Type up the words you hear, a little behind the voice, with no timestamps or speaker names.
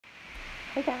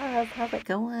Hey guys, how's it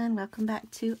going? Welcome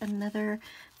back to another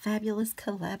fabulous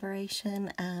collaboration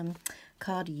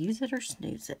called Use It or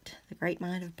Snooze It, the great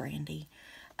mind of Brandy,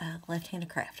 left-handed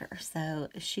crafter. So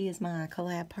she is my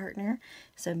collab partner,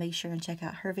 so make sure and check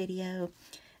out her video.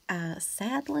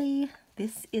 Sadly,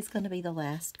 this is going to be the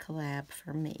last collab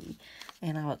for me,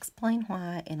 and I'll explain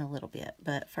why in a little bit.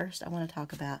 But first, I want to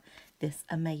talk about this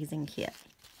amazing kit.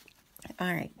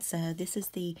 Alright, so this is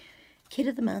the kit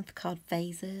of the month called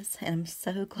Phases, and I'm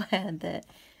so glad that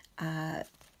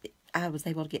I was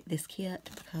able to get this kit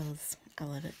because I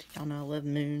love it. Y'all know I love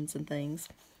moons and things.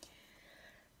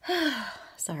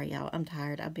 Sorry y'all, I'm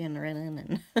tired. I've been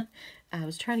running and I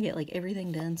was trying to get like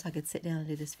everything done so I could sit down and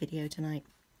do this video tonight.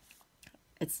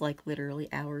 It's like literally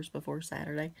hours before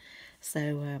Saturday.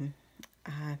 So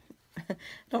I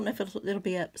don't know if it'll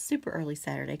be up super early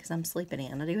Saturday because I'm sleeping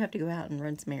in. I do have to go out and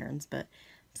run some errands, but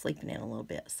I'm sleeping in a little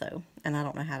bit. So, and I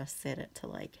don't know how to set it to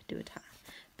like do a time,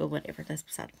 but whatever. That's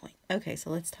beside the point. Okay, so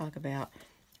let's talk about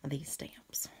these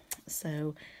stamps.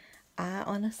 So, I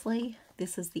honestly,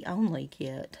 this is the only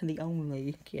kit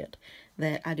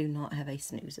that I do not have a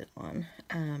snooze it on.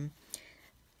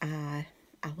 I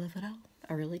love it all.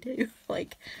 I really do.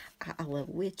 Like, I love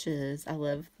witches. I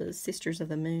love the Sisters of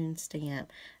the Moon stamp.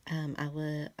 I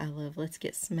love Let's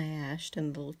Get Smashed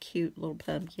and the little cute little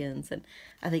pumpkins. And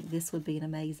I think this would be an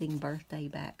amazing birthday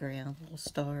background. Little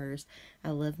stars. I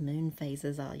love moon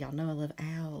phases. Y'all know I love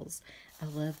owls. I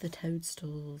love the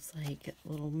toadstools, like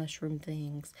little mushroom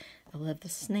things. I love the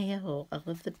snail. I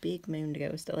love the big moon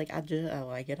ghost. Like, I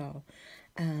like it all.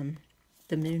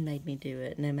 The moon made me do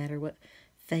it. No matter what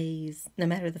phase, no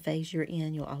matter the phase you're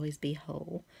in, you'll always be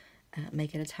whole.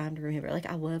 Make it a time to remember. Like,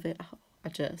 I love it. Oh, I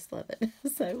just love it.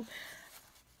 So,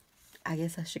 I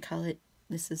guess I should call it,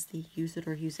 this is the Use It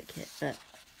or Use It kit. But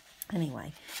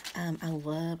anyway,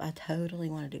 I totally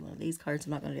want to do one of these cards.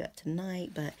 I'm not going to do that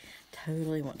tonight, but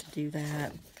totally want to do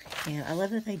that. And I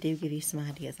love that they do give you some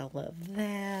ideas. I love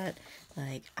that.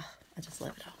 Like, oh, I just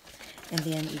love it all. And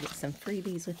then you get some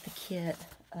freebies with the kit.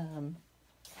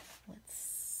 Let's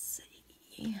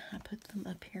see. I put them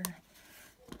up here.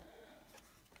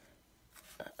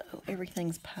 Uh-oh,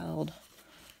 everything's piled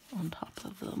on top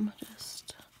of them.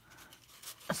 Just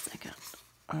a second.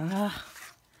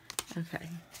 Okay.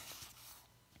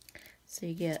 So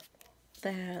you get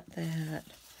that,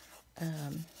 I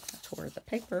tore the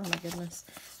paper, oh my goodness.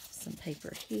 Some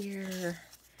paper here,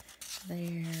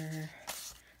 there.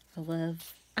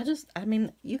 I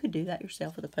mean, you could do that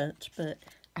yourself with a punch, but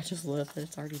I just love that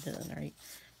it's already done, right?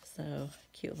 So,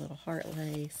 cute little heart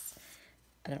lace.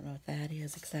 I don't know what that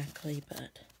is exactly,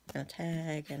 but a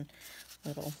tag and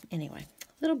anyway,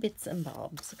 little bits and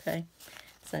bobs, okay?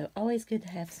 So, always good to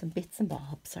have some bits and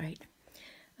bobs, right?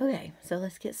 Okay, so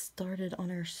let's get started on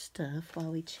our stuff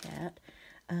while we chat.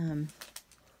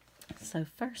 So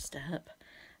first up,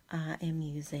 I am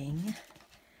using,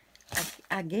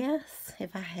 I guess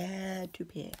if I had to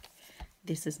pick,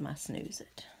 this is my Snooze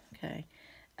It, okay?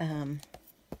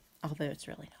 Although it's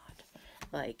really not.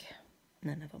 Like,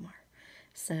 none of them are.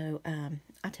 So,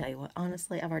 I tell you what,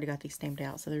 honestly, I've already got these stamped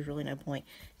out, so there's really no point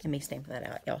in me stamping that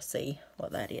out. Y'all see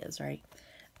what that is, right?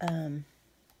 So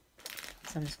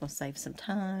I'm just going to save some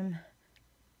time,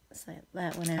 save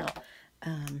that one out,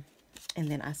 and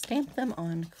then I stamped them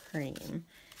on cream,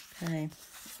 okay?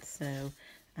 So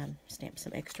I stamped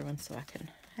some extra ones so I can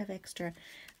have extra.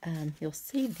 You'll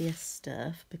see this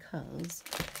stuff because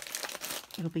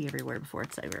it'll be everywhere before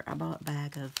it's over. I bought a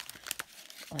bag of,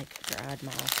 like, dried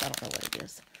moss. I don't know what it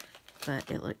is,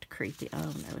 but it looked creepy. Oh,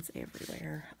 no, it's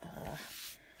everywhere.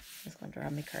 It's going to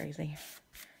drive me crazy.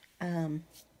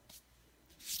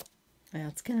 Well,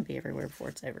 it's going to be everywhere before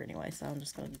it's over anyway, so I'm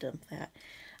just going to dump that.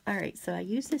 Alright, so I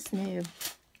use this new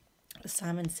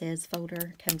Simon Says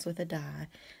folder. It comes with a die,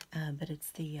 but it's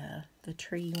the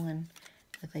tree one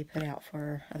that they put out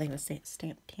for, I think it was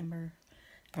Stamped Timber.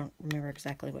 I don't remember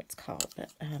exactly what it's called, but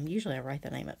usually I write the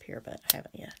name up here, but I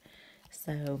haven't yet.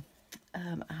 So,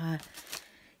 I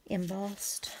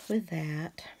embossed with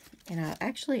that, and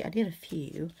I did a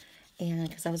few. And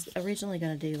because I was originally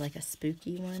going to do like a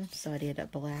spooky one, so I did a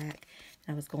black.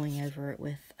 And I was going over it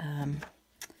with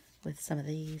some of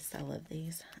these. I love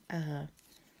these.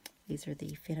 These are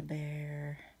the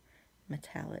Finnabair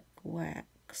metallic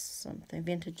wax, something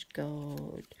vintage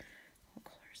gold. What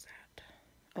color is that?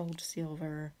 Old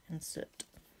silver and soot.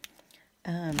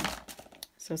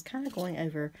 So I was kind of going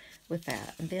over with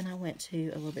that, and then I went to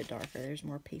a little bit darker. There's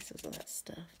more pieces of that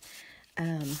stuff,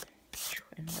 and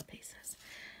more pieces.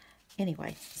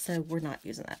 Anyway, so we're not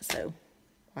using that, so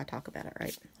why talk about it,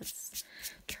 right? Let's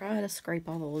try to scrape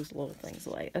all those little things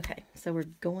away. Okay, so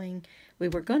we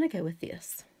were going to go with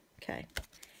this, Okay.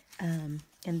 And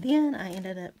then I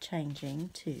ended up changing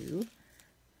to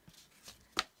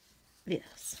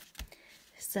this.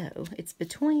 So it's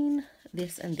between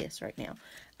this and this right now.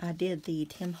 I did the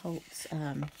Tim Holtz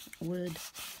wood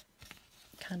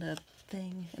kind of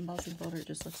thing, embossing folder. It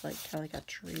just looks like kind of like a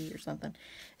tree or something.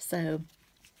 So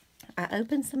I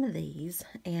opened some of these,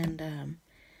 and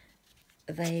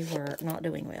they were not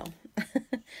doing well.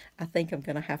 I think I'm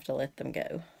going to have to let them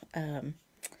go.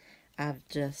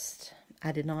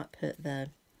 I did not put the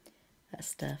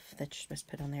stuff that you're supposed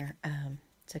to put on there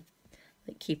to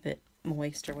like, keep it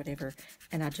moist or whatever,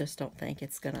 and I just don't think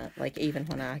it's going to, like, even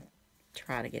when I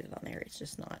try to get it on there, it's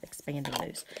just not expanding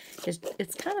loose.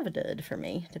 It's kind of a dud for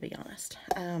me, to be honest.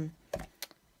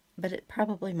 But it's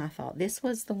probably my fault. This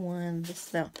was the one, this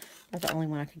is the only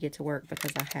one I could get to work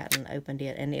because I hadn't opened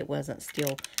it, and it wasn't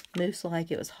still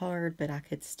mousse-like. It was hard, but I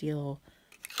could still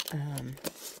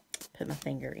put my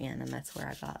finger in, and that's where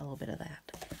I got a little bit of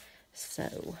that.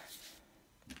 So,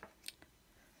 I'm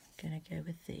going to go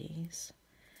with these.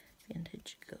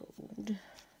 Vintage gold.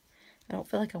 I don't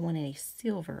feel like I want any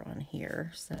silver on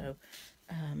here, so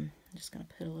I'm just going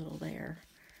to put a little there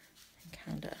and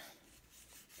kind of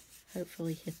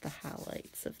hopefully hit the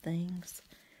highlights of things.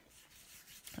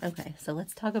 Okay, so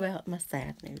let's talk about my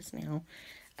sad news now.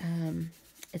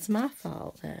 It's my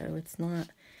fault, though. It's not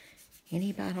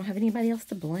anybody. I don't have anybody else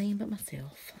to blame but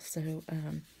myself. So,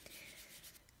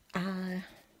 I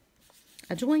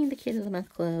joined the Kid of the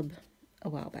Month Club a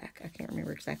while back. I can't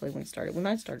remember exactly when it started. We might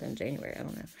have started in January. I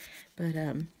don't know. But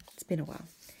it's been a while.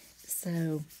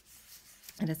 So,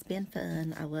 and it's been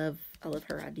fun. I love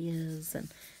her ideas and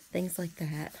things like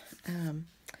that. And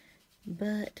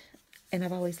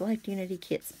I've always liked Unity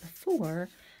kits before.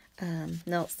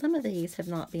 Now, some of these have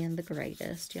not been the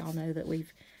greatest. Y'all know that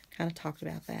we've kind of talked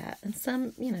about that. And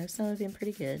some, some have been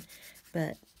pretty good.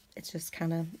 But it's just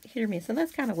kind of hit or miss. And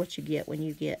that's kind of what you get when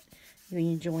you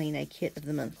join a Kit of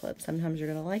the Month Club. Sometimes you're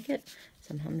going to like it.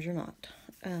 Sometimes you're not.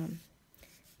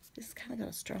 This kind of got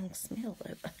a strong smell,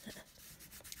 though.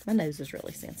 My nose is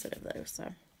really sensitive, though.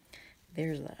 So,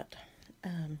 there's that.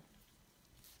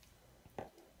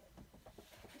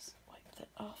 Just wipe that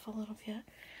off a little bit.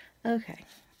 Okay.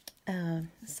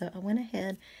 So I went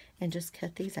ahead and just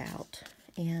cut these out.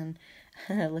 And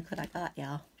look what I got,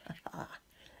 y'all.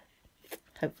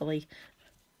 Hopefully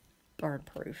burn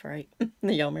proof, right?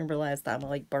 Y'all remember last time I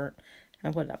like burnt.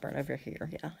 What did I burn over here?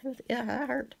 Yeah, that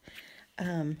hurt.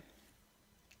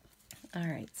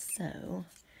 Alright, so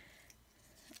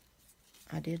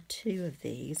I did 2 of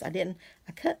these. I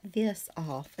cut this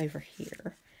off over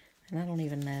here. And I don't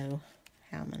even know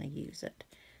how I'm going to use it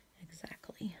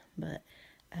exactly. But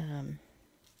I'm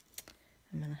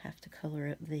going to have to color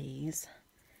up these.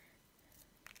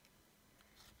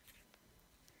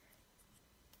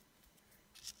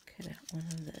 Cut out one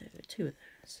of those, 2 of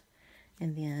those.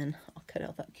 And then I'll cut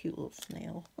out that cute little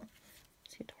snail.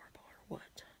 Is he adorable or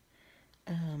what?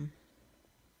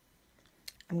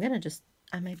 I'm going to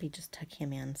I maybe just tuck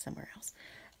him in somewhere else.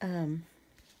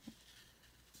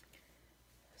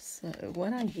 So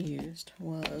what I used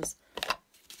was,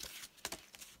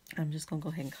 I'm just going to go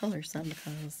ahead and color some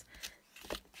because,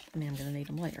 I'm going to need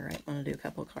them later, right? I'm going to do a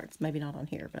couple of cards. Maybe not on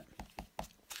here, but,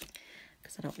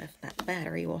 because I don't know if that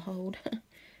battery will hold.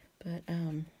 But,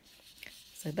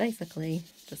 so basically,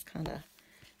 just kind of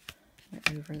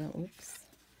went over the, oops,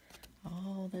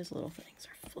 all those little things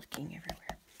are flicking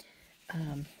everywhere.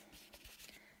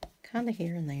 Kind of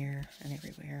here and there and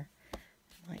everywhere. I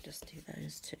might just do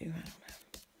those too,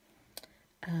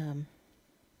 I don't know.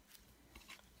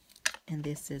 And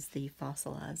this is the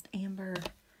fossilized amber,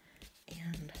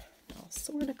 and I'll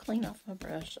sort of clean off my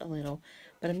brush a little,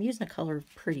 but I'm using a color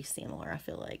pretty similar. I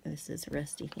feel like this is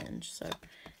Rusty Hinge, so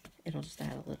it'll just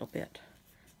add a little bit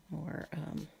more, I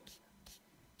don't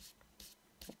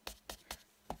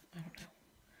know,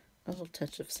 a little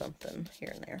touch of something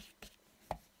here and there.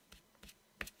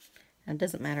 And it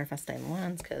doesn't matter if I stay in the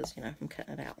lines because, I'm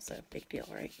cutting it out, so big deal,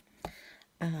 right?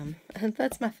 And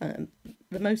that's the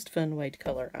most fun way to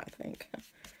color, I think.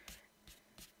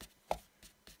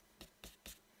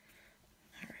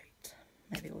 Alright,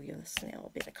 maybe we'll give the snail a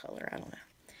bit of color, I don't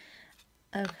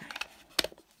know. Okay.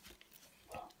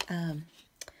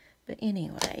 But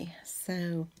anyway,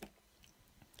 so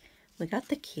we got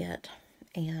the kit,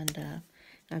 and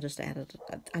I just added,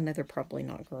 I know they're probably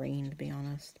not green, to be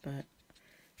honest, but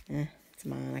it's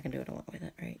mine. I can do what I want with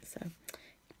it, right? So, a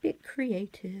bit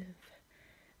creative.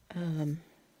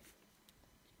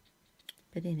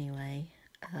 But anyway,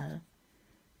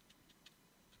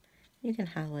 you can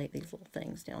highlight these little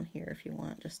things down here if you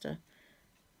want, just a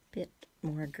bit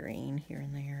more green here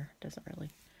and there. Doesn't really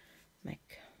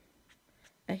make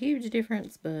huge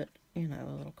difference, but, you know,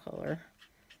 a little color.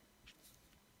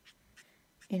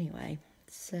 Anyway,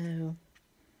 so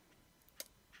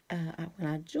when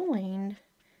I joined,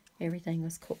 everything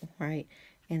was cool, right?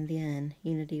 And then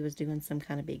Unity was doing some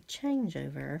kind of big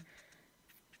changeover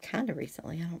kind of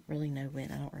recently. I don't really know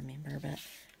when. I don't remember, but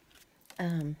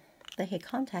they had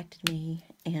contacted me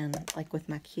and like with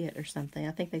my kit or something.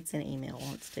 I think they'd sent an email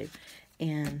once too.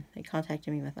 And they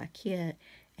contacted me with my kit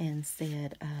and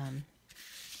said,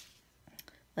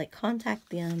 like, contact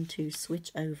them to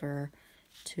switch over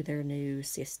to their new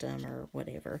system or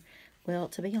whatever. Well,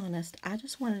 to be honest, I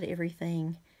just wanted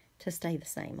everything to stay the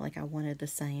same. Like, I wanted the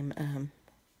same, where'd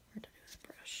I do this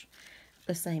brush?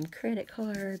 The same credit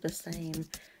card, the same,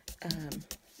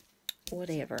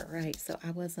 whatever, right? So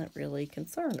I wasn't really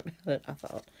concerned about it, I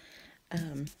thought.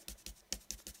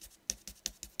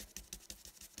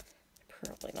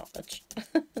 Probably not much,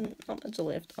 not much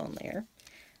left on there.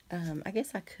 I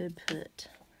guess I could put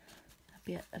a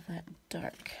bit of that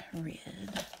dark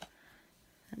red.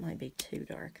 That might be too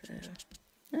dark,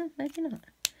 though. Maybe not.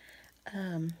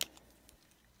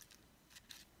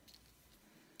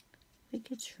 We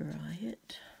could try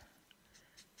it.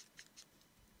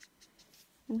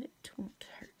 It won't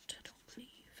hurt, I don't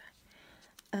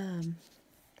believe.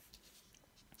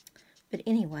 But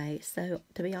anyway, so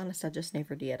to be honest, I just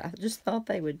never did. I just thought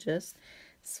they would just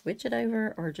switch it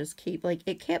over or just keep, like,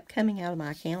 it kept coming out of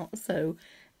my account, so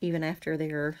even after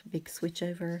their big switch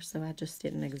over, so I just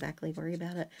didn't exactly worry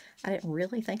about it. I didn't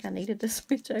really think I needed to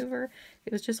switch over.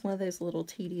 It was just one of those little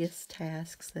tedious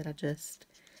tasks that I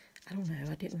don't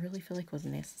know, I didn't really feel like was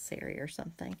necessary or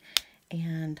something.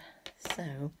 And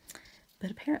so, but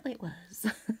apparently it was.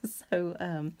 So,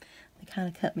 they kind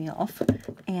of cut me off.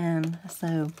 And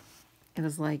so it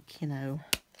was like, you know,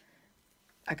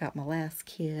 I got my last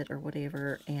kit or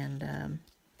whatever, and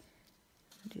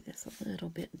I'll do this a little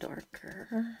bit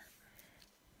darker.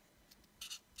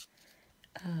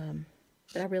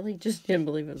 But I really just didn't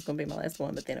believe it was going to be my last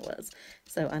one, but then it was.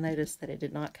 So I noticed that it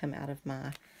did not come out of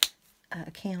my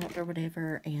account or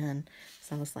whatever, and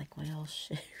so I was like, well,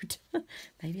 shoot,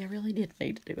 maybe I really did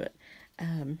need to do it.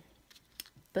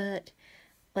 But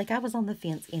like, I was on the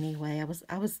fence anyway.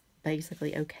 I was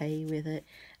basically okay with it.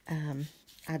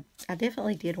 I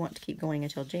definitely did want to keep going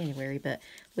until January, but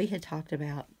we had talked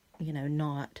about, you know,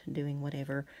 not doing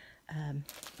whatever,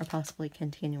 or possibly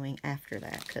continuing after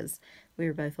that, because we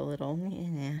were both a little,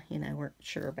 you know, weren't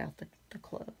sure about the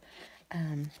club.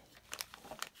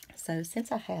 So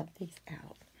since I have these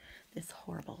out, this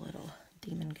horrible little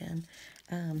demon gun,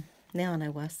 now I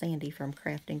know why Sandy from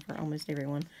Crafting for Almost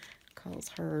Everyone calls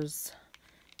hers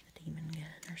a demon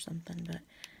gun or something, but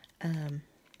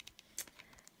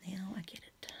now I get it.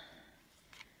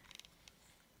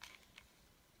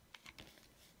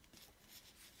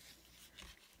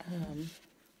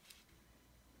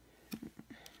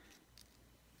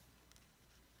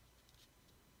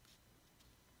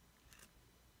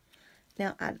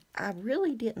 Now, I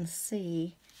really didn't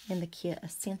see in the kit a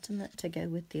sentiment to go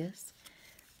with this,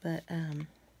 but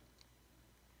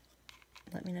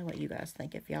let me know what you guys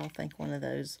think, if y'all think one of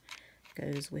those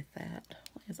goes with that.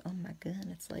 What is on my gun?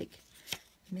 It's like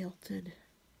melted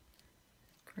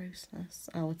grossness.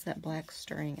 Oh, it's that black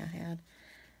string I had.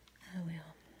 Oh,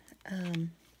 well.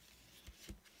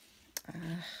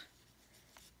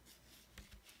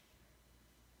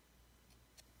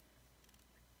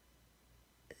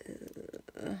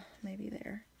 Maybe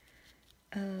there.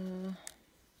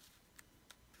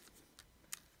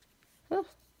 Oh,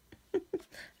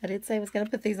 I did say I was going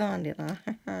to put these on, didn't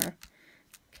I?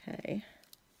 Okay.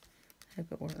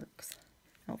 Hope it works.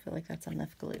 I don't feel like that's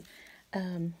enough glue.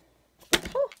 Oh,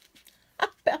 I'm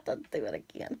about to do it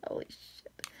again. Holy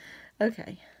shit.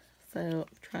 Okay, so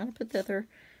I'm trying to put the other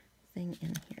thing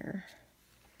in here.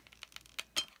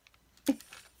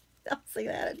 I'll see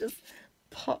that. It just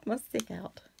popped my stick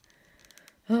out.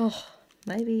 Oh,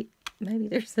 maybe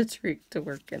there's a trick to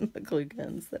working the glue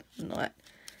guns that I'm not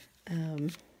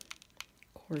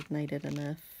coordinated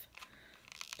enough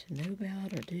to know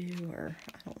about or do, or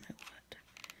I don't know what.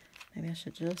 Maybe I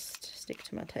should just stick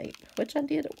to my tape, which I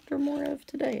did order more of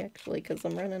today, actually, because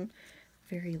I'm running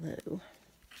very low.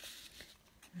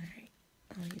 Alright,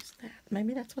 I'll use that.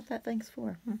 Maybe that's what that thing's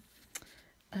for.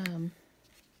 Don't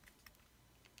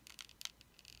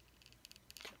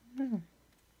know.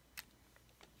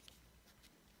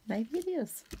 Maybe it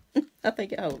is. I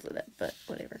think it holds it up, but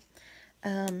whatever.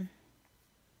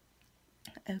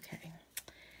 Okay.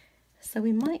 So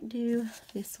we might do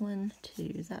this one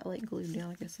too. Is that like glued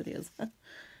down? I guess it is.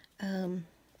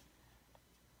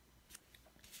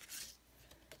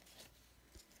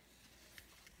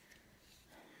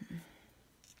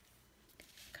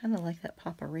 kind of like that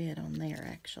pop of red on there,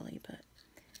 actually, but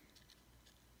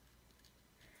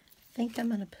I think I'm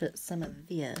going to put some of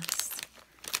this.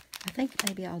 I think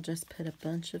maybe I'll just put a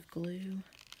bunch of glue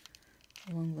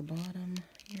along the bottom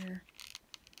here.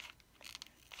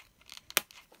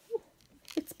 Ooh,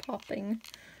 it's popping.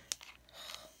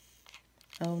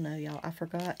 Oh no, y'all, I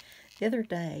forgot the other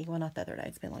day. Well, not the other day.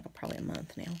 It's been like probably a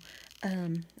month now.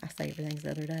 I say everything's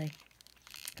the other day.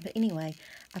 But anyway,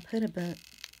 I put a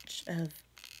bunch of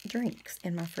drinks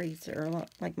in my freezer,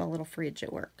 like my little fridge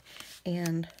at work.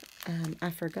 And I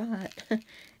forgot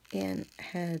and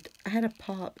I had a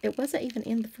pop. It wasn't even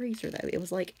in the freezer though. It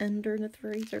was like under the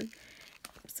freezer.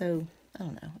 So, I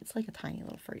don't know. It's like a tiny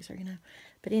little freezer, you know.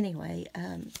 But anyway,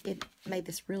 it made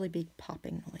this really big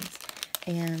popping noise.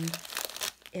 And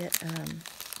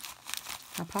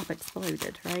my pop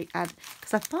exploded, right?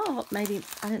 Because I thought maybe,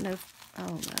 I didn't know if, oh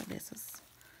no, this is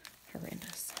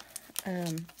horrendous.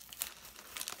 I'm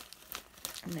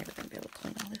never going to be able to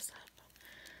clean all this up.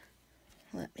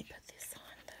 Let me put this on,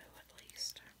 though, at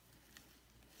least.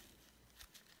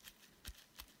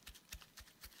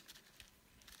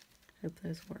 Hope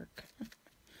those work.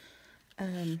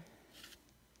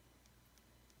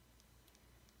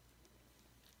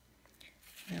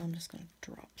 Now I'm just going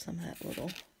to drop some of that little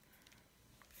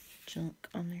junk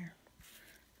on there.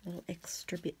 Little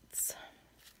extra bits.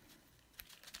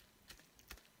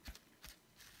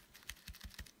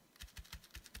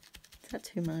 Is that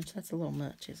too much? That's a little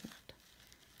much, isn't it?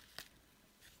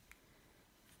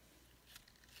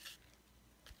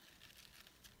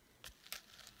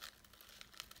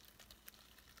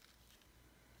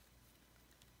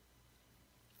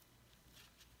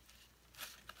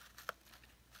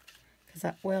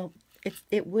 Well,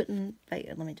 it wouldn't,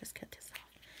 let me just cut this off.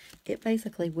 It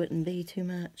basically wouldn't be too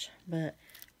much, but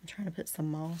I'm trying to put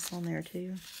some moss on there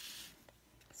too.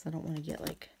 So I don't want to get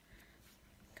like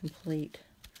complete,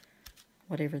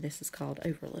 whatever this is called,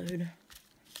 overload.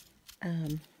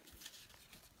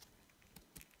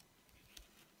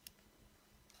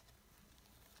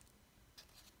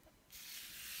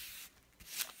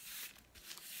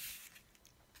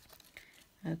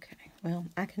 Okay, well,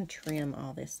 I can trim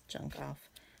all this junk off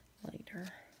later.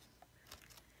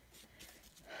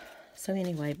 So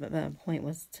anyway, but my point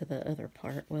was to the other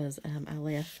part was I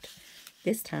left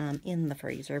this time in the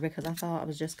freezer because I thought I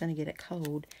was just going to get it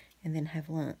cold and then have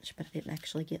lunch, but I didn't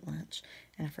actually get lunch,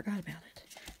 and I forgot about it.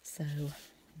 So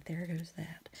there goes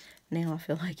that. Now I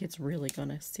feel like it's really going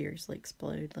to seriously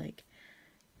explode. Like,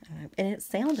 and it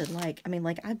sounded like, I mean,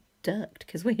 like I ducked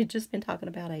because we had just been talking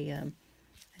about a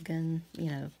gun,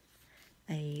 you know,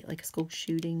 like a school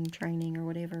shooting training or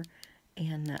whatever,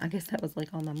 and I guess that was like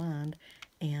on my mind,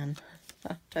 and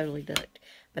I totally ducked.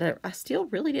 But I still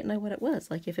really didn't know what it was,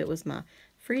 like if it was my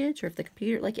fridge or if the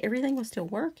computer, like everything was still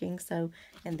working. So,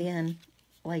 and then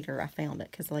later I found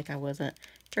it because like I wasn't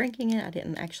drinking it, I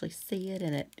didn't actually see it,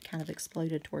 and it kind of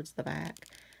exploded towards the back.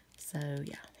 So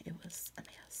yeah, it was a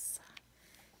mess.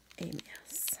 A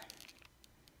mess.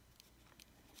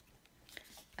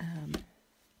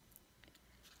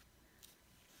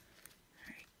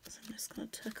 So I'm just going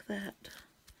to tuck that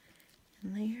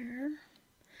in there.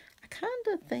 I kind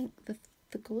of think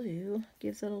the glue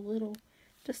gives it a little,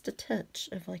 just a touch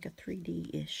of like a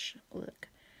 3D-ish look.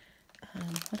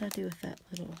 What'd I do with that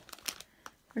little,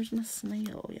 where's my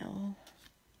snail, y'all?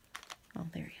 Oh,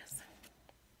 there he is.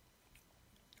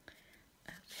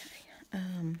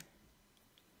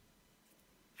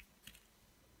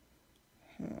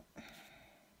 Okay.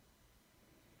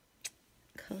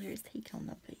 Color is he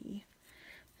gonna be?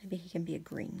 Maybe he can be a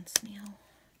green snail.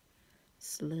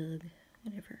 Slug,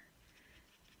 whatever.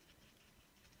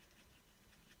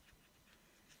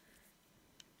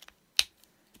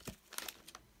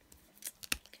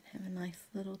 Can have a nice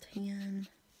little tan.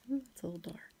 Ooh, it's a little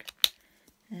dark.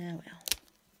 Oh well.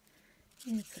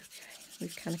 It's okay.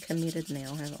 We've kind of committed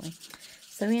now, haven't we?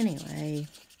 So anyway,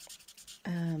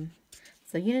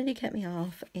 so Unity cut me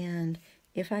off, and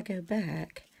if I go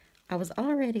back, I was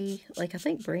already, like, I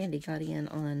think Brandy got in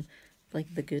on,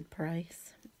 like, the good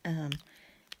price.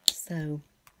 So,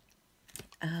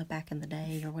 back in the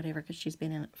day or whatever, because she's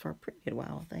been in it for a pretty good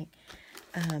while, I think.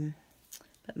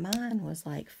 But mine was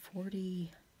like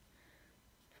 40,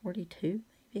 42,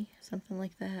 maybe, something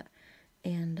like that.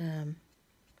 And,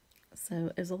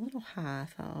 so it was a little high, I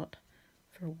thought,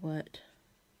 for what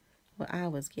I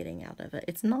was getting out of it.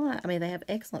 It's not, I mean, they have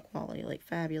excellent quality, like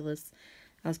fabulous.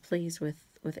 I was pleased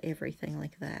with everything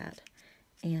like that.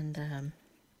 And, okay,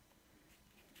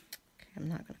 I'm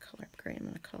not going to color him green. I'm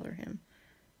going to color him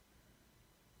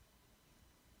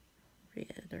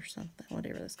red or something,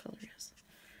 whatever this color is.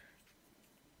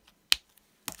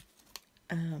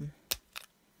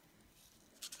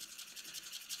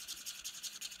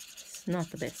 It's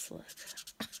not the best look.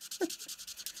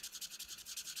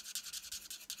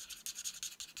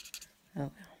 Oh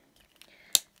well.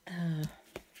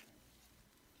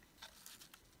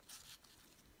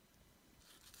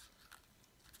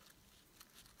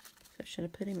 So should I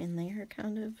put him in there,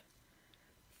 kind of?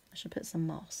 I should put some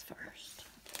moss first.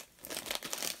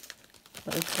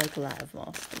 But looks like live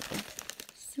moss, people.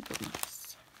 Super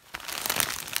moss.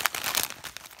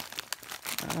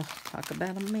 Oh, talk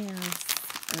about a mess.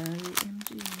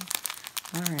 OMG.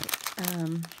 Alright,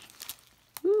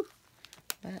 whew,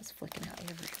 that's flicking out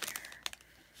everywhere.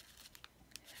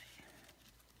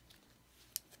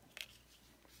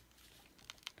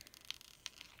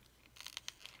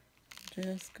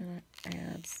 Just gonna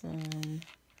add some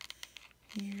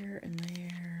here and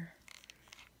there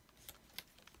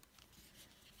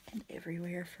and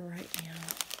everywhere for right now.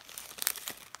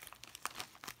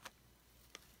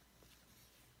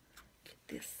 Get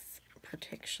this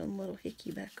protection little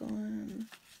hickey back on.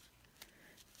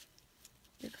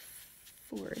 Get a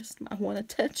forest. I want to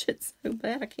touch it so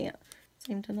bad I can't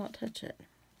seem to not touch it.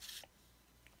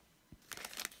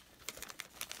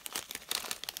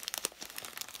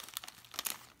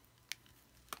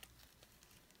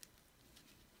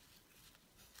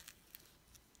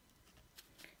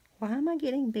 Why am I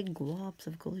getting big globs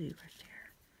of glue right there?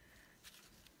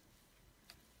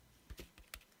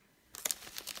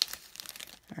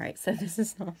 Alright, so this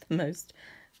is not the most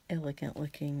elegant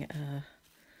looking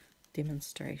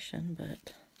demonstration,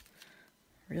 but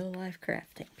real life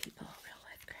crafting, people. Real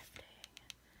life crafting.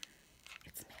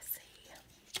 It's messy.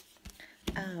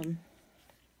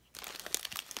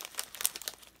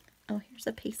 Oh, here's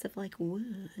a piece of like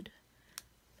wood.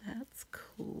 That's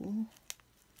cool.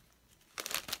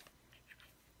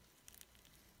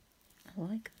 I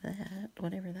like that,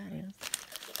 whatever that is.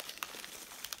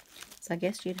 So I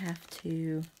guess you'd have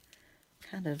to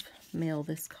kind of mail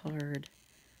this card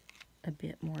a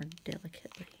bit more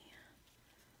delicately.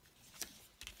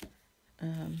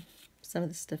 Some of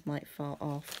the stuff might fall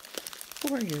off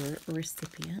for your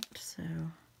recipient, so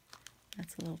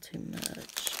that's a little too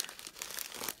much.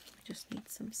 We just need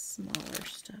some smaller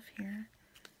stuff here.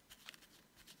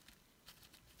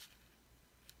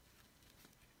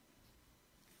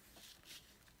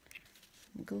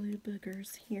 Glue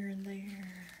boogers here and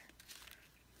there.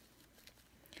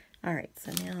 Alright,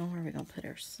 so now where are we going to put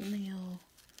our snail?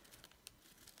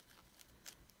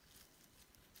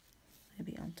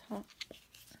 Maybe on top.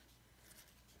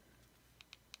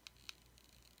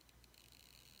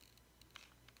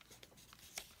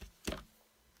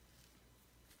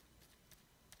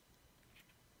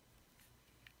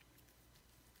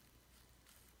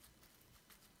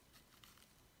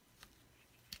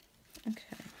 Okay.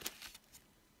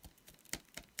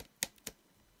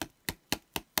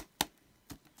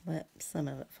 Let some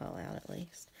of it fall out at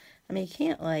least. I mean, you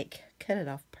can't like cut it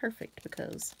off perfect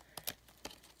because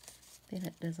then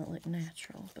it doesn't look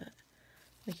natural, but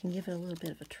we can give it a little bit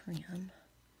of a trim,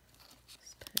 I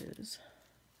suppose.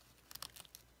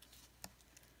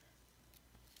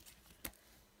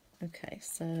 Okay,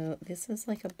 so this is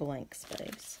like a blank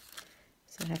space,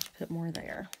 so I have to put more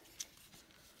there.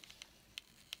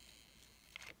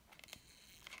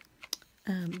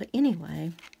 But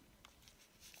anyway,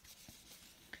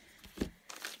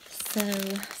 so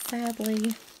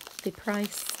sadly, the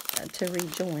price to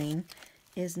rejoin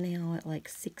is now at like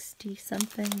 60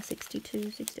 something,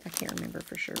 62, 60, I can't remember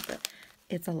for sure, but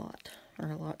it's a lot,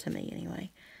 or a lot to me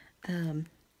anyway.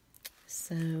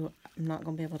 So I'm not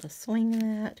going to be able to swing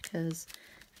that because,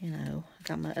 you know, I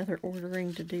got my other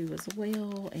ordering to do as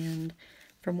well, and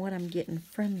from what I'm getting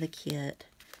from the kit,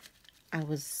 I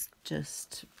was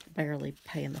just barely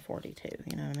paying the 42,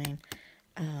 you know what I mean?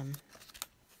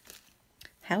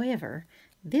 However,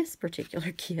 this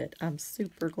particular kit, I'm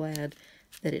super glad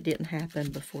that it didn't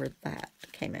happen before that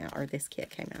came out, or this kit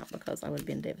came out, because I would have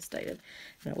been devastated.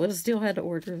 And I would have still had to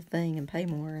order the thing and pay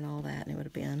more and all that, and it would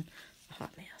have been a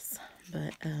hot mess.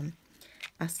 But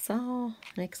I saw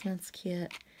next month's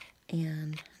kit,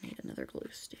 and I need another glue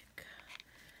stick.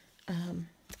 And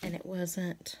it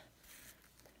wasn't,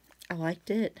 I liked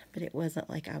it, but it wasn't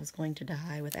like I was going to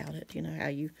die without it. You know how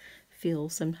you feel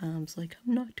sometimes, like,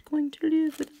 I'm not going to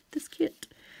live without this kit.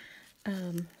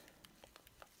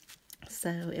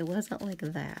 So it wasn't like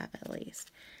that, at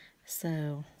least.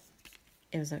 So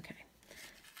it was okay.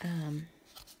 Alright,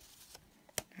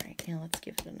 now let's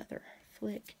give it another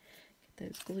flick. Get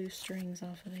those glue strings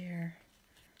off of there.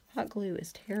 Hot glue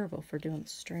is terrible for doing the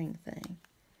string thing.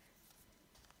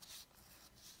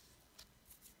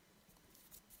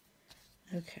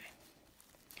 Okay.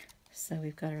 So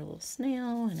we've got our little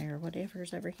snail and our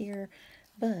whatever's over here.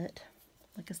 But,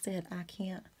 like I said, I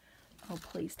can't... Oh,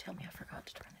 please tell me I forgot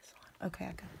to turn this on. Okay, I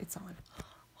got it. It's on.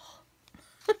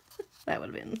 That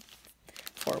would have been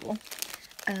horrible.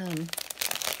 Alright,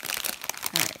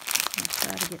 I'll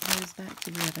try to get those back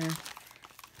together.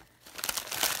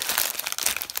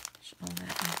 Push all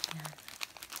that back in.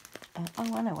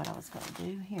 Oh, I know what I was going to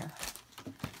do here.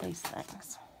 These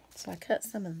things. So I cut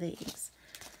some of these.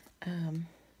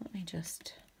 Let me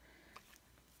just...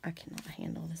 I cannot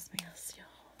handle this mess, y'all.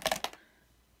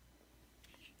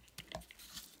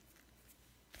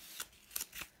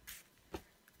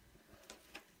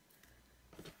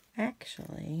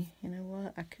 Actually, you know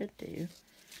what I could do?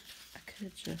 I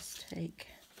could just take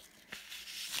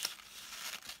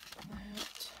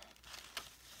that,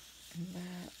 and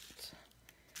that,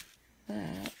 and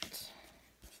that.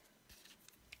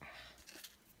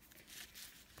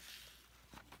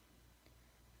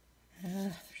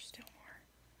 There's still more.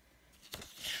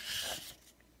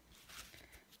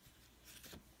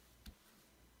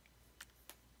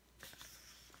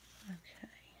 Okay,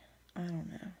 I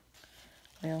don't know.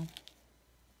 Well,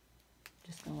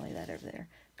 just gonna lay that over there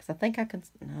because I think I can.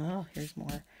 No, here's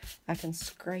more. I can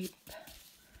scrape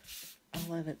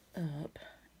all of it up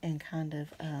and kind of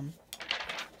put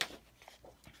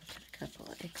a couple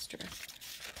of extra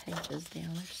pages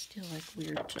down. There's still like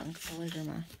weird chunks all over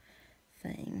my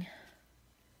thing.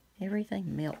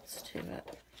 Everything melts to it.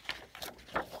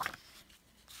 Okay.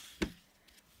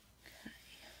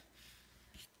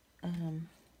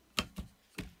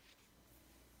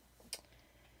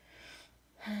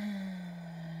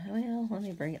 Well, let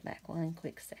me bring it back one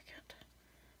quick second.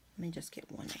 Let me just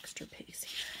get one extra piece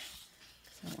here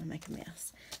because I don't want to make a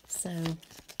mess. So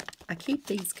I keep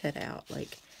these cut out,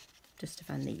 like, just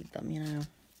if I need them, you know,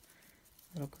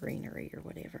 little greenery or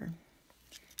whatever.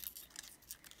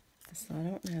 So I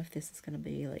don't know if this is going to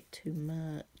be, like, too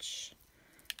much.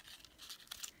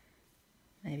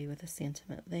 Maybe with a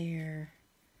sentiment there.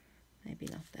 Maybe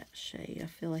not that shade. I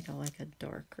feel like I like a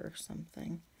darker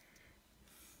something.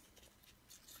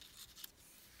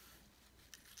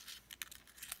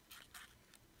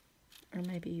 Or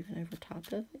maybe even over top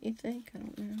of it, you think? I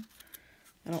don't know.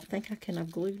 I don't think I can.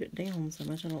 I've glued it down so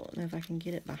much. I don't know if I can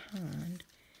get it behind.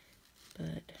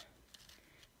 But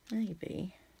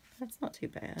maybe. That's not too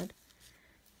bad.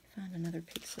 Find another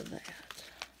piece of that.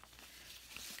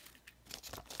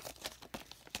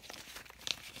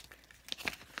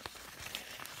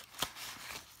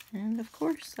 And of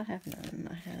course I have none.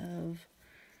 I have,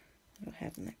 what do I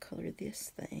have in that color?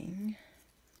 This thing.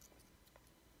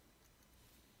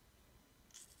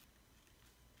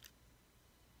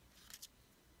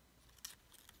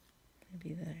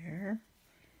 Maybe there.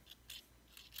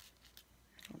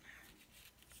 I don't know.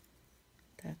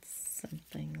 That's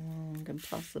something along a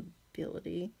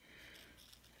possibility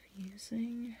of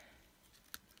using.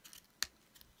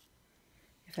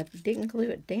 If I didn't glue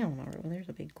it down already, well, there's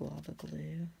a big glob of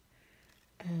glue.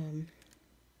 I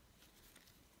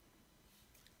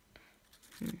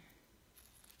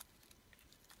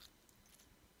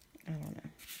don't know.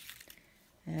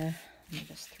 Let me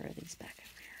just throw these back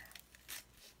over here.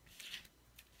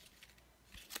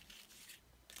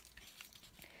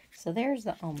 So there's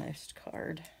the almost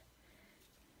card.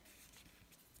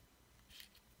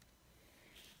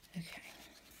 Okay.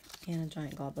 And a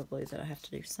giant glob of glue that I have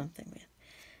to do something with.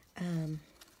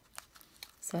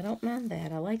 So I don't mind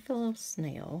that. I like the little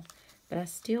snail, but I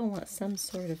still want some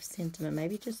sort of sentiment,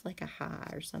 maybe just like a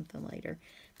high or something later,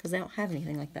 because I don't have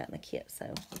anything like that in the kit.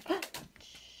 So I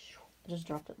just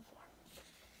dropped it on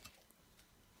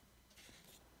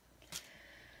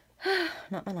the floor.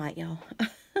 Not my light, y'all.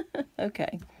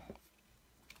 Okay.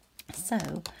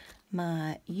 So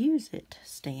my use it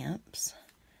stamps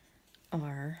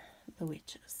are the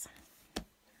witches.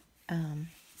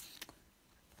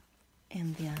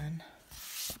 And then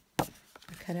I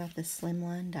cut out this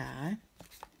slimline die,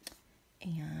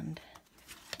 and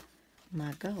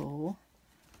my goal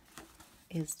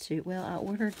is to, well, I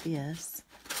ordered this.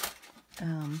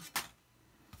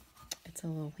 It's a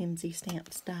little whimsy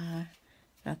stamps die,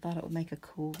 but I thought it would make a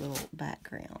cool little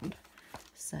background.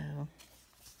 So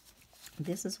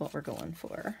this is what we're going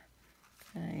for.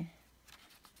 Okay.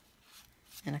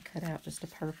 And I cut out just a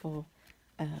purple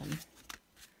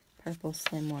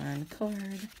slimline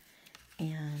card,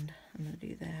 and I'm going to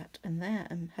do that and that,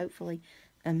 and hopefully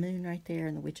a moon right there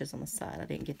and the witches on the side. I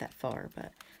didn't get that far,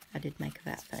 but I did make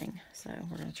that thing, so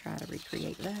we're going to try to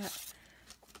recreate that.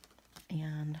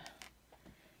 And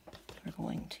we're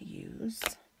going to use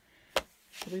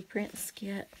Blueprint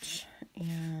Sketch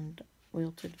and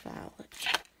Wilted Violet.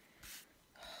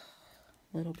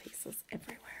 little pieces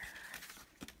everywhere.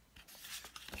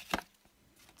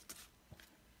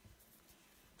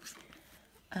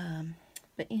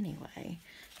 But anyway,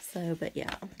 but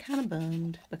yeah, I'm kind of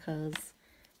bummed because,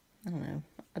 I don't know,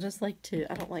 I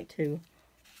don't like to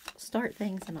start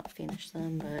things and not finish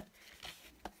them, but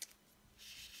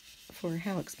for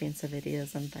how expensive it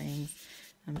is and things,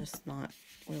 I'm just not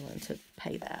willing to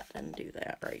pay that and do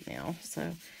that right now.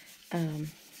 So,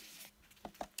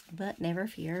 but never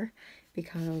fear,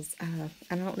 because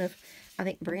I don't know if, I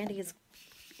think Brandy is,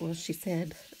 well, she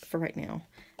said for right now,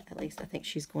 at least, I think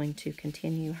she's going to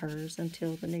continue hers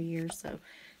until the new year, so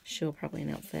she'll probably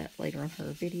announce that later on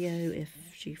her video, if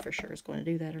she for sure is going to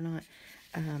do that or not.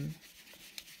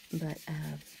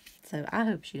 So I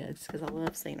hope she does, because I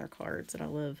love seeing her cards, and I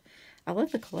love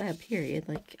the collab, period.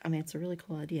 Like, I mean, it's a really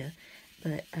cool idea,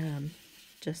 but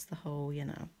just the whole, you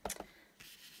know,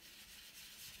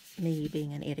 me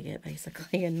being an idiot,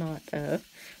 basically, and not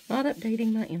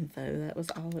updating my info. That was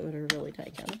all it would have really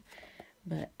taken.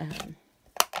 But,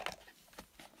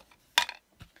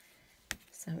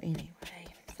 so anyway,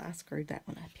 so I screwed that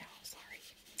one up, y'all,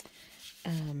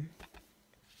 sorry.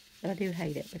 But I do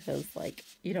hate it, because, like,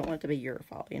 you don't want it to be your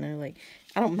fault, you know, like,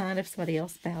 I don't mind if somebody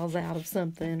else bows out of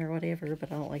something or whatever,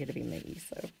 but I don't like it to be me,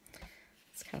 so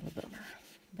it's kind of a bummer.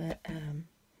 But,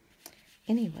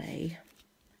 anyway,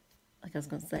 like I was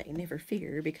going to say, never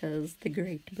fear, because the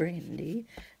great Brandy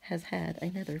has had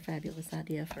another fabulous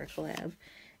idea for a collab,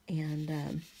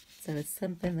 and, so it's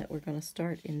something that we're going to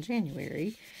start in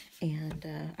January, and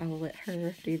I will let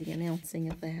her do the announcing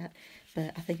of that,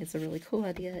 but I think it's a really cool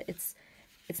idea. It's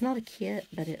not a kit,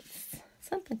 but it's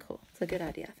something cool. It's a good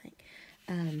idea, I think,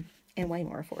 and way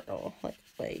more affordable, like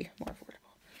way more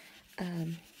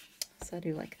affordable. So I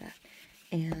do like that,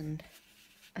 and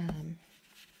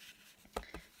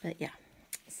but yeah,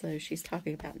 so she's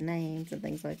talking about names and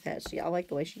things like that. I like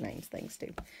the way she names things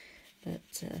too, but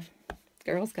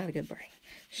girl's got a good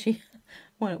brain.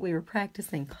 We were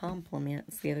practicing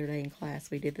compliments the other day in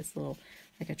class. We did this little,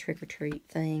 like, a trick-or-treat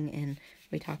thing, and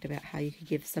we talked about how you could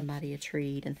give somebody a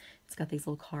treat, and it's got these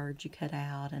little cards you cut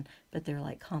out, but they're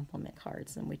like compliment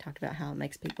cards, and we talked about how it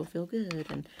makes people feel good,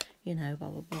 and, you know, blah,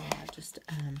 blah, blah. Just,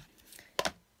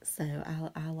 so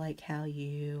I like how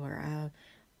you, or I,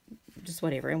 just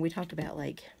whatever, and we talked about,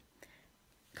 like,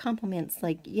 compliments,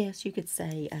 like, yes, you could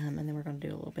say, and then we're going to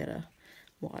do a little bit of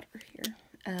water here.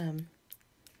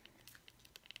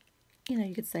 You know,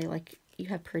 you could say, like, you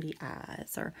have pretty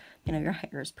eyes, or, you know, your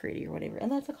hair is pretty, or whatever, and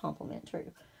that's a compliment,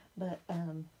 true. But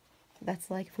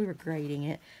that's like, if we were grading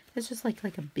it, it's just like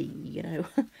a B, you know.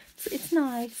 It's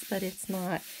nice, but it's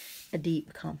not a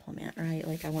deep compliment, right?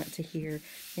 Like, I want to hear,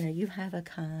 you know, you have a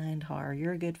kind heart,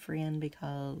 you're a good friend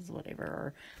because whatever,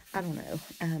 or I don't know,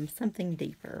 something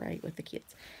deeper, right, with the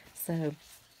kids. So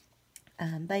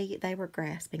they were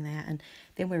grasping that, and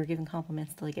then we were giving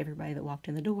compliments to, like, everybody that walked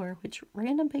in the door, which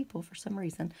random people, for some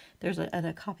reason. There's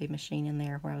a copy machine in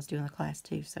there where I was doing the class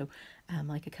too, so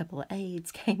like, a couple of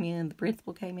aides came in, the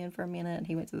principal came in for a minute, and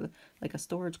he went to like a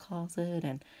storage closet,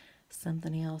 and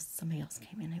somebody else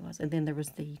came in, and then there was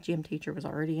the gym teacher was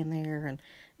already in there, and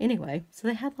anyway, so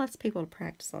they had lots of people to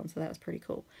practice on, so that was pretty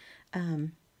cool.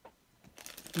 I'm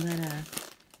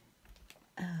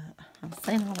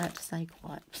saying all that to say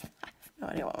what? No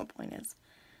idea what my point is.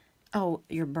 Oh,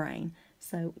 your brain.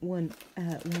 So one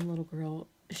little girl,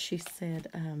 she said,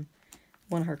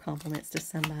 one of her compliments to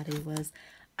somebody was,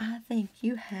 I think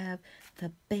you have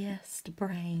the best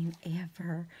brain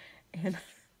ever. And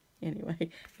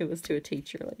anyway, it was to a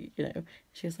teacher, like, you know,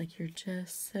 she was like, you're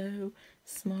just so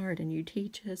smart, and you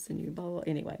teach us, and you blah, blah.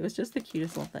 Anyway, it was just the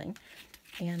cutest little thing.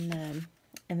 And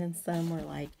then some were,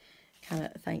 like, kind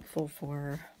of thankful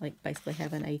for, like, basically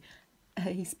having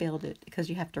he spelled it, because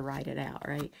you have to write it out,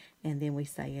 right? And then we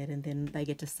say it, and then they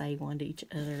get to say one to each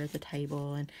other at the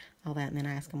table and all that, and then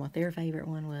I ask them what their favorite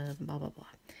one was, and blah, blah, blah.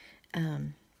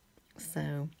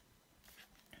 So,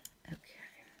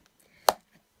 okay.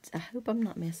 I hope I'm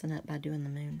not messing up by doing the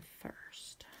moon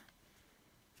first,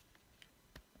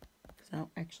 because I don't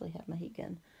actually have my heat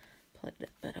gun plugged up,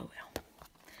 but oh well.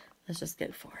 Let's just go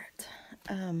for it.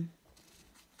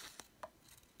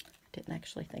 Didn't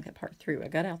actually think that part through. I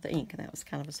got out the ink, and that was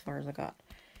kind of as far as I got.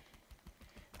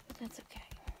 But that's okay.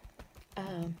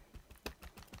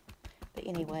 But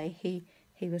anyway, he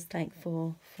was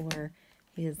thankful for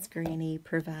his granny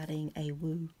providing a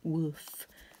woof,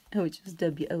 which is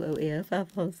WOOF. I thought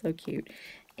it was so cute.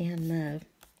 And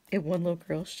one little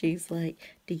girl, she's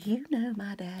like, do you know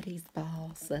my daddy's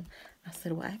boss? And I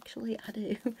said, well, actually, I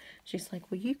do. She's like,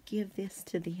 will you give this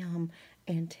to them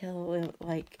and tell them,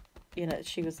 like, you know,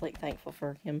 she was, like, thankful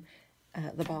for him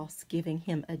the boss giving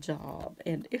him a job.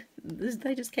 And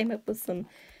they just came up with some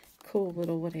cool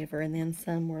little whatever. And then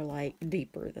some were like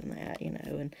deeper than that, you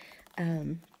know.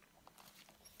 And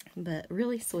but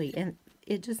really sweet. And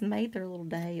it just made their little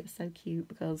day. It was so cute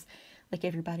because like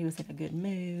everybody was in a good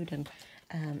mood, and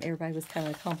everybody was kind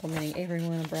of complimenting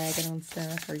everyone and bragging on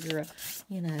stuff, or you're a,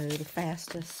 you know, the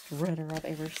fastest runner I've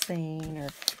ever seen, or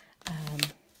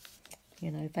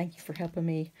you know, thank you for helping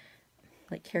me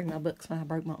like carry my books when I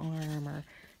broke my arm, or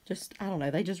just, I don't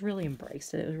know, they just really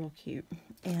embraced it. It was real cute.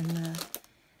 And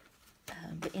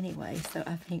but anyway, so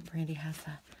I think Brandy has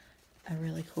a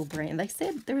really cool brain. They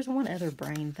said there was one other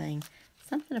brain thing,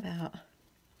 something about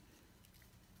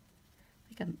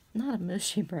like not a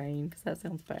mushy brain, because that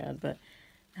sounds bad, but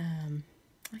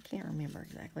I can't remember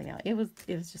exactly now. It was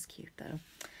just cute though.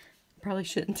 Probably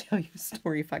shouldn't tell you a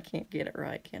story if I can't get it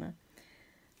right, can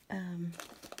I?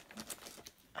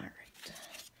 All right.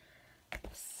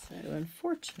 So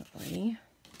unfortunately,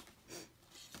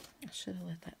 I should have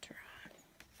let that dry.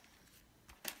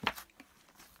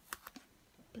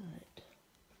 But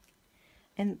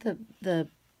and the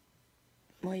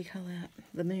what do you call that?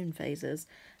 The moon phases.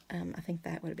 I think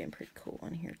that would have been pretty cool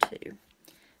on here too.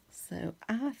 So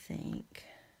I think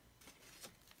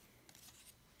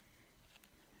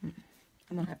I'm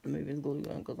gonna have to move his glue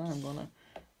gun because I'm gonna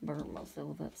burn myself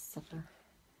with that sucker.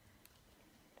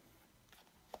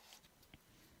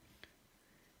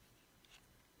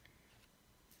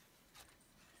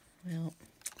 Well,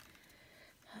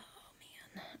 oh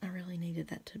man, I really needed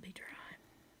that to be dry.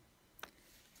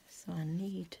 So I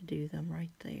need to do them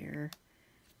right there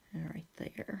and right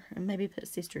there. And maybe put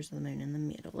Sisters of the Moon in the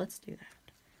middle. Let's do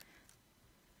that.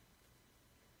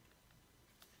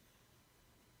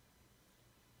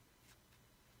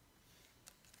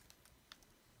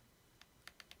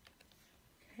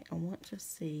 Okay, I want to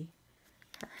see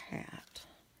her hat.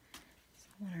 So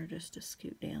I want her just to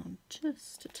scoot down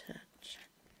just a touch.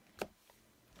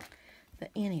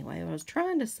 But anyway, what I was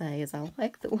trying to say is I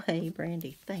like the way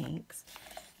Brandy thinks.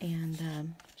 And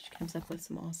she comes up with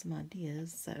some awesome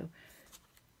ideas. So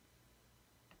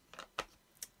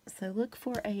look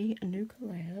for a new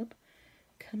collab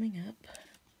coming up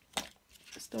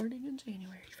starting in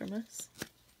January from us.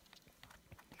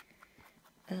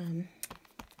 And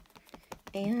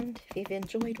if you've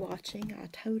enjoyed watching, I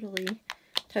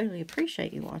totally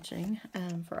appreciate you watching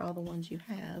for all the ones you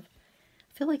have.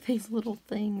 I feel like these little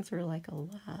things are like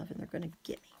alive and they're going to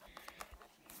get me.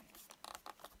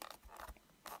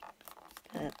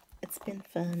 But it's been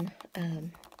fun. I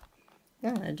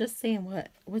don't know, just seeing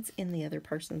what's in the other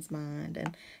person's mind.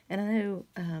 And I know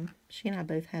she and I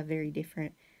both have very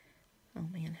different, oh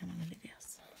man, how am I going to do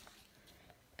this?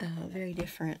 Very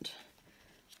different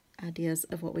ideas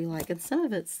of what we like. And some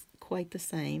of it's quite the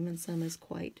same and some is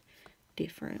quite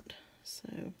different. So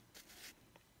I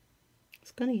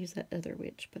was going to use that other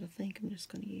witch, but I think I'm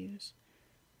just going to use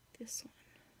this one.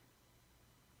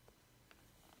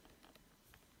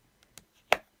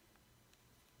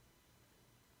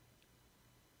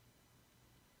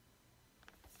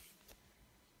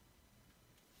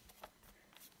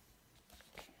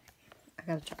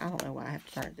 I don't know why I have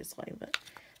to turn it this way, but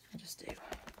I just do.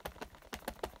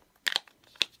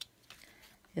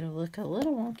 It'll look a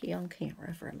little wonky on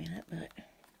camera for a minute, but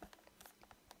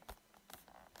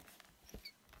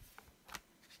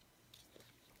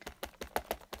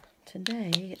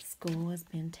today at school has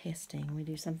been testing. We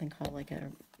do something called like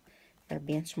a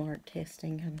benchmark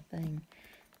testing kind of thing.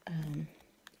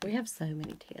 We have so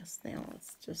many tests now.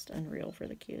 It's just unreal for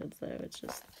the kids, though.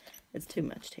 It's too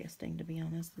much testing, to be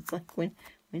honest. It's like, when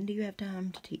do you have time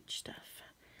to teach stuff?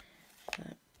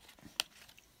 But,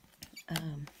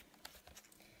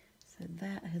 so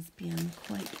that has been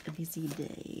quite a busy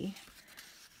day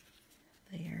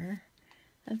there.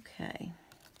 Okay.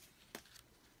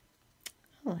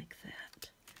 I like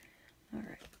that.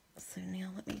 Alright, so now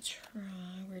let me try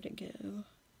where to go.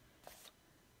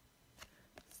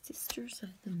 Sisters of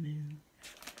the Moon.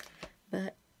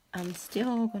 But I'm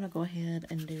still going to go ahead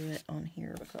and do it on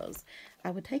here because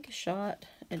I would take a shot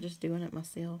at just doing it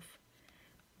myself,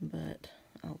 but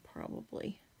I'll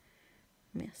probably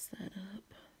mess that up.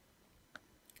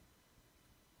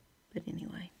 But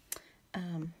anyway,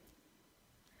 I'm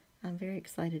very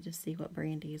excited to see what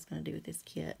Brandy is going to do with this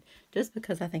kit, just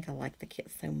because I think I like the kit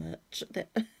so much that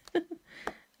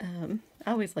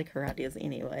I always like her ideas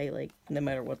anyway. Like, no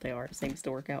matter what they are, it seems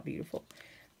to work out beautiful.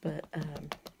 But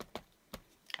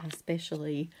I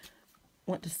especially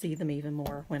want to see them even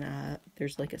more when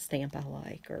there's like a stamp I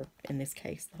like, or in this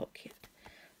case, the whole kit.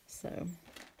 So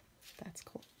that's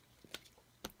cool.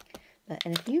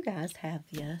 And if you guys have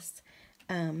this,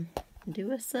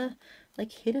 do us a,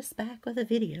 like, hit us back with a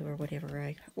video or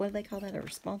whatever. What do they call that? A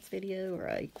response video or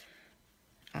a,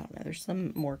 I don't know. There's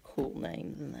some more cool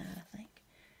name than that, I think.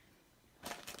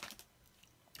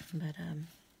 But,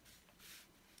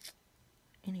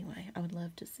 anyway, I would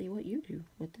love to see what you do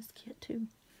with this kit, too.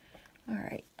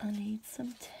 Alright, I need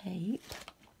some tape.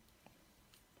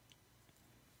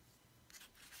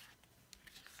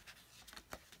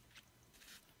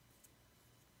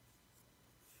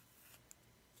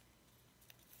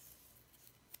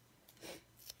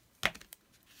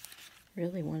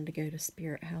 Really wanted to go to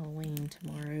Spirit Halloween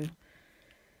tomorrow,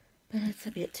 but it's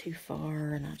a bit too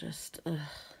far, and I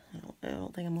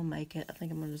don't think I'm gonna make it. I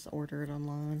think I'm gonna just order it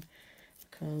online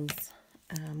because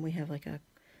we have like a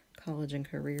college and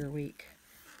career week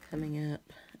coming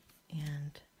up,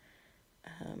 and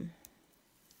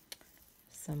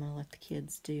so I'm gonna let the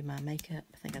kids do my makeup.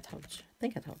 I think I told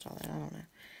y'all that. I don't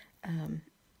know.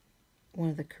 One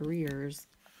of the careers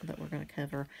that we're going to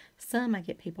cover, some I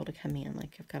get people to come in,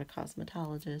 like I've got a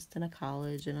cosmetologist and a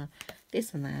college and a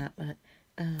this and that, but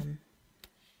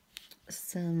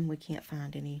some we can't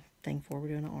find anything for. We're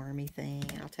doing an army thing.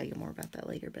 I'll tell you more about that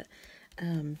later, but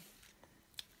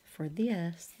for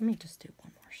this, let me just do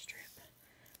one more strip,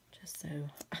 just so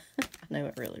I know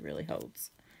it really, really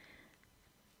holds.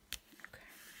 Okay.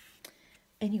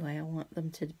 Anyway, I want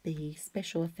them to be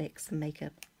special effects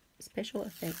makeup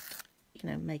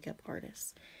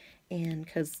artists. And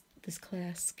because this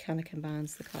class kind of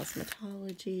combines the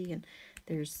cosmetology, and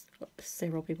there's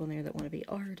several people in there that want to be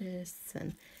artists,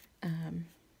 and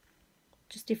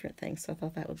just different things. So I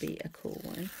thought that would be a cool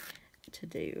one to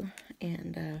do.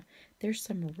 And there's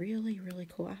some really, really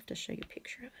cool, I have to show you a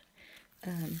picture of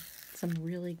it. Some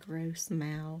really gross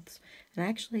mouths. And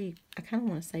actually, I kind of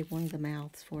want to save one of the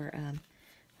mouths for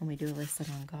when we do a lesson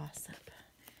on gossip.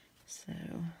 So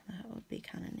that would be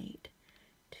kind of neat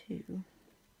too.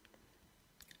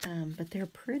 But they're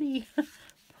pretty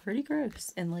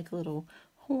gross, and like little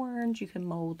horns. You can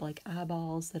mold like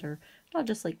eyeballs that are not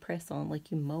just like press on, like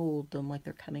you mold them like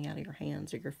they're coming out of your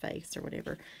hands or your face or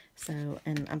whatever. So,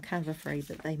 and I'm kind of afraid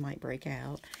that they might break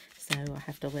out, so I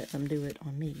have to let them do it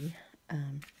on me.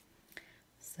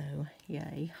 So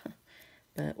yay.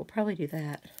 But we'll probably do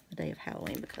that the day of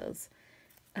Halloween because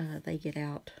they get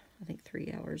out, I think,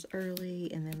 3 hours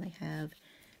early, and then they have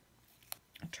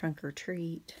a trunk or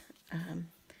treat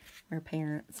where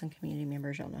parents and community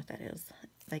members, y'all know what that is,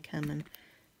 they come and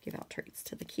give out treats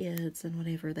to the kids and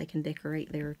whatever. They can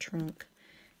decorate their trunk,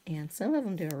 and some of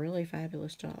them do a really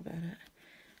fabulous job at it.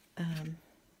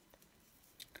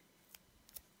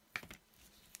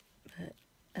 But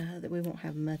that we won't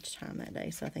have much time that day,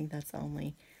 so I think that's the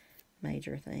only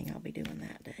major thing I'll be doing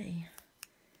that day.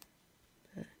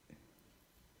 But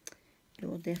it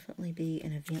will definitely be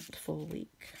an eventful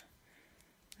week.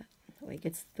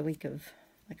 It's the week of,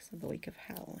 like I said, the week of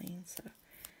Halloween, so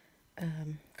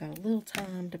got a little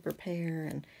time to prepare,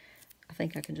 and I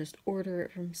think I can just order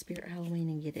it from Spirit Halloween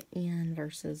and get it in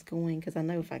versus going, because I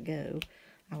know if I go,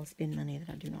 I will spend money that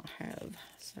I do not have,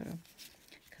 so,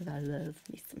 because I love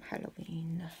me some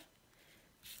Halloween.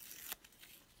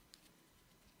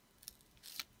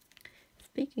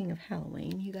 Speaking of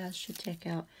Halloween, you guys should check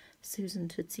out Susan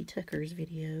Tootsie Tucker's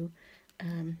video.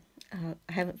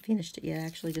 I haven't finished it yet. I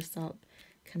actually just saw it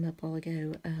come up a while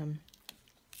ago.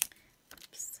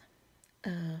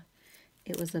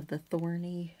 It was of the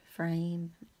Thorny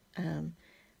frame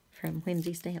from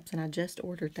Whimsy Stamps, and I just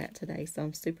ordered that today, so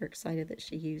I'm super excited that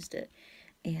she used it.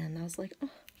 And I was like, oh,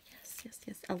 yes.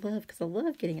 I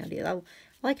love getting ideas. I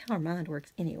like how our mind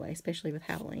works anyway, especially with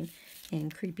Halloween,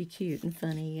 and creepy, cute, and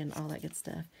funny, and all that good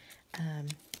stuff.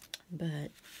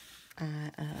 But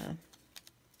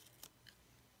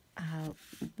I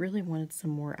really wanted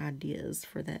some more ideas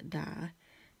for that die,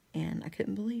 and I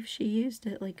couldn't believe she used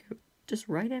it, like, just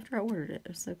right after I ordered it. It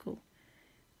was so cool.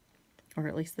 Or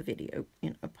at least the video,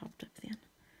 popped up then.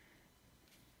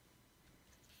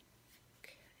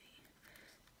 Okay.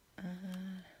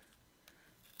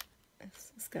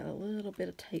 It's got a little bit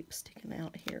of tape sticking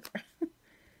out here.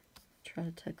 Try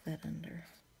to tuck that under.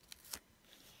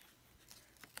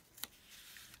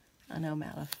 I know I'm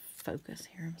out of focus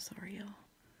here. I'm sorry, y'all.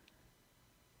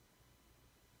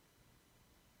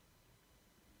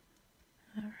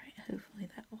 Alright, hopefully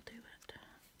that will do it.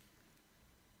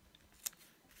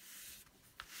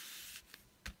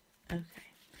 Okay.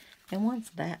 And once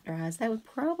that dries, that would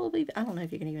probably be, I don't know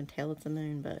if you can even tell it's a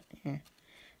moon, but yeah.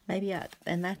 Maybe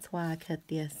and that's why I cut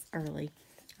this early.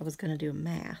 I was going to do a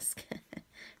mask.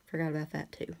 Forgot about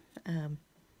that too.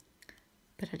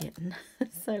 But I didn't.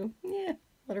 So, yeah,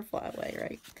 let her fly away,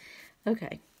 right?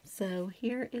 Okay, so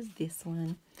here is this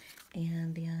one.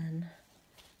 And then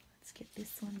let's get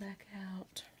this one back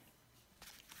out.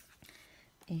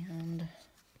 And,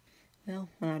 well,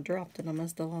 when I dropped it, I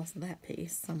must have lost that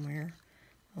piece somewhere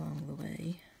along the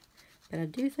way. But I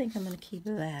do think I'm going to keep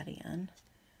that in.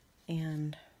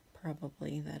 And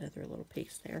probably that other little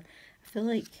piece there. I feel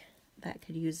like that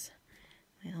could use,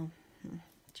 well,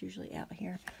 it's usually out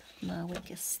here, my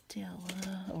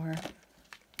Wikistella, or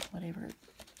whatever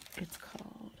it's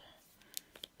called.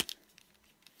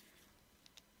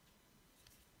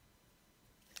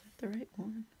 Is that the right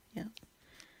one? Yeah.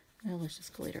 Well, let's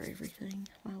just glitter everything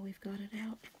while we've got it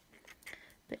out.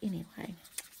 But anyway,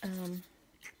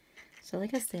 so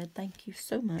like I said, thank you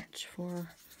so much for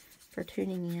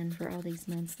tuning in for all these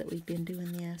months that we've been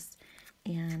doing this.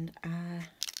 And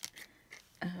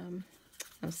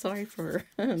I'm sorry for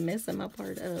messing my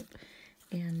part up.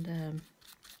 And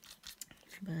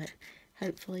but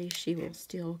hopefully she will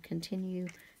still continue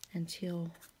until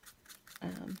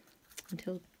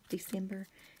December,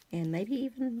 and maybe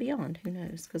even beyond. Who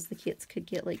knows? Because the kits could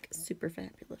get like super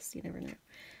fabulous. You never know.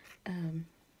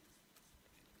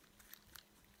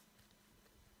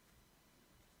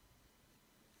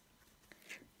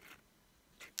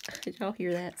 Did y'all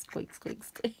hear that? Squeak, squeak,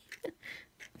 squeak.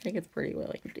 I think it's pretty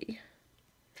well empty.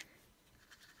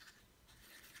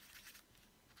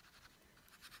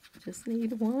 Just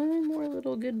need one more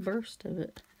little good burst of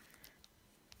it.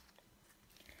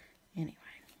 Anyway,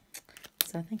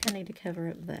 so I think I need to cover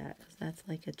up that, because that's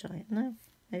like a giant, no,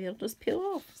 maybe it'll just peel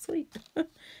off. Sweet.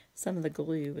 Some of the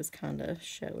glue is kind of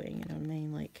showing, you know what I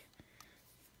mean? Like,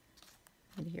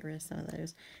 I need to get rid of some of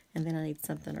those. And then I need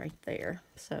something right there.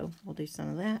 So we'll do some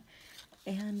of that.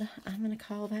 And I'm going to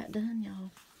call that done,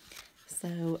 y'all.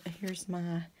 So here's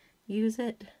my use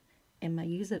it and my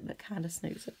use it but kind of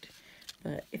snooze it.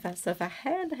 But if I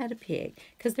had to pick,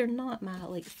 because they're not my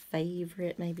like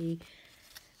favorite, maybe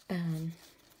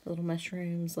little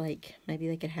mushrooms, like maybe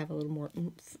they could have a little more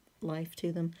oomph life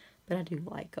to them, but I do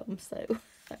like them, so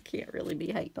I can't really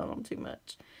be hating on them too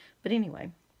much. But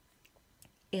anyway,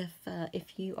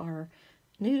 if you are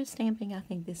new to stamping, I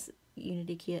think this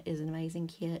Unity kit is an amazing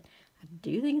kit. I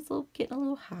do think it's getting a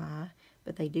little high,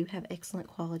 but they do have excellent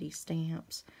quality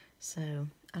stamps. So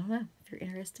I don't know, if you're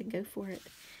interested, go for it.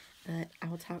 But I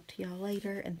will talk to y'all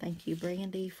later, and thank you,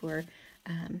 Brandy, for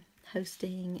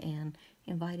hosting and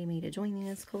inviting me to join in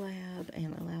this collab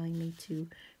and allowing me to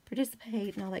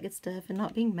participate and all that good stuff, and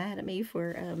not being mad at me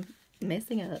for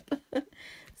messing up.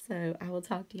 So I will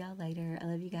talk to y'all later. I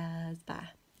love you guys. Bye.